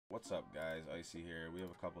What's up guys, Icy here. We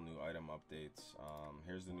have a couple new item updates.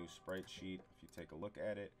 Here's the new sprite sheet. If you take a look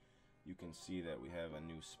at it, you can see that we have a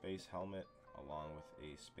new space helmet along with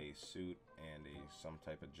a space suit and some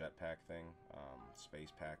type of jetpack thing.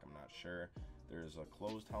 Space pack, I'm not sure. There's a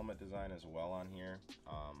closed helmet design as well on here.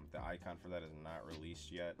 The icon for that is not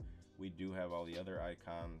released yet. We do have all the other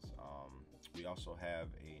icons. We also have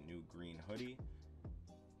a new green hoodie.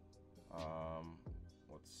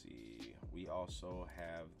 Let's see, we also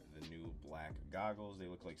have the new black goggles. They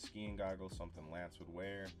look like skiing goggles, something Lance would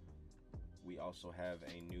wear. We also have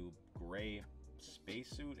a new gray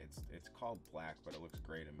spacesuit. It's called black, but it looks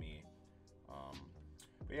gray to me.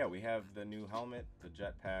 But yeah, we have the new helmet, the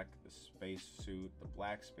jetpack, the spacesuit, the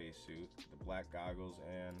black spacesuit, the black goggles,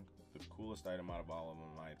 and the coolest item out of all of them,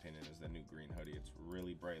 in my opinion, is the new green hoodie. It's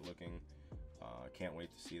really bright looking. Can't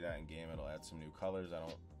wait to see that in game. It'll add some new colors. I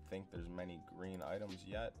don't think there's many green items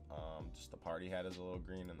yet. Just the party hat is a little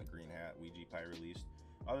green, and the green hat Ouija Pie released.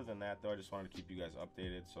 Other than that though, I just wanted to keep you guys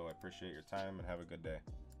updated, so I appreciate your time and have a good day.